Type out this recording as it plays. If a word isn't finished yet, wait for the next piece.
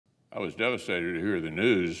I was devastated to hear the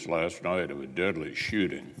news last night of a deadly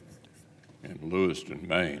shooting in Lewiston,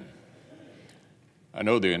 Maine. I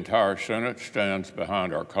know the entire Senate stands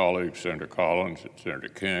behind our colleagues, Senator Collins and Senator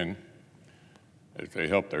King, as they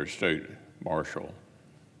help their state marshal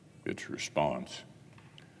its response.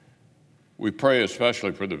 We pray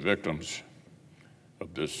especially for the victims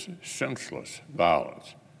of this senseless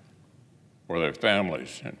violence, for their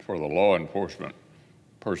families, and for the law enforcement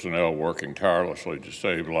personnel working tirelessly to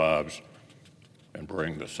save lives and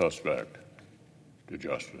bring the suspect to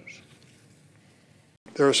justice.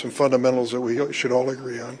 There are some fundamentals that we should all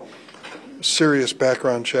agree on. Serious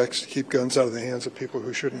background checks to keep guns out of the hands of people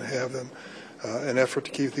who shouldn't have them. An effort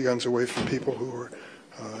to keep the guns away from people who are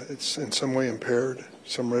it's in some way impaired,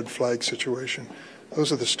 some red flag situation.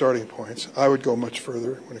 Those are the starting points. I would go much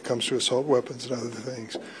further when it comes to assault weapons and other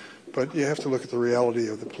things. But you have to look at the reality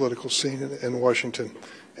of the political scene in Washington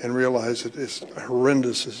and realize that as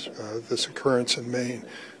horrendous as this occurrence in Maine,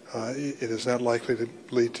 it is not likely to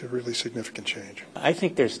lead to really significant change. I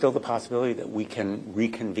think there's still the possibility that we can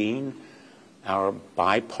reconvene our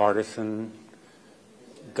bipartisan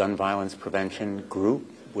gun violence prevention group,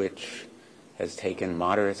 which has taken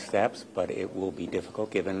moderate steps, but it will be difficult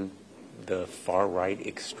given the far-right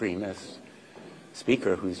extremist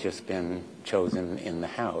speaker who's just been chosen in the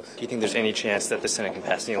House. Do you think there's any chance that the Senate can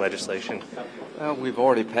pass any legislation? Well, we've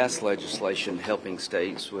already passed legislation helping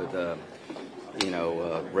states with,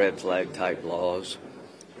 red flag type laws.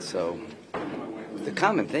 So the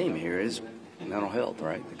common theme here is mental health,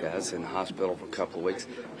 right? The guy's in the hospital for a couple of weeks.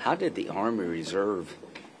 How did the Army Reserve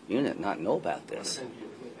unit not know about this?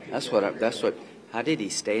 How did he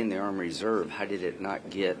stay in the Army Reserve? How did it not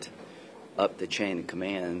get up the chain of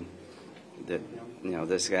command that,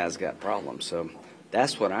 this guy's got problems? So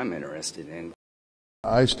that's what I'm interested in.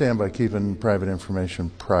 I stand by keeping private information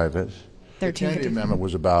private. The Kennedy Amendment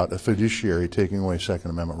was about a fiduciary taking away Second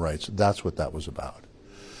Amendment rights. That's what that was about.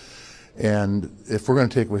 And if we're going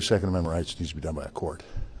to take away Second Amendment rights, it needs to be done by a court,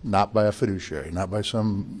 not by a fiduciary, not by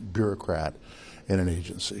some bureaucrat in an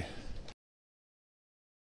agency.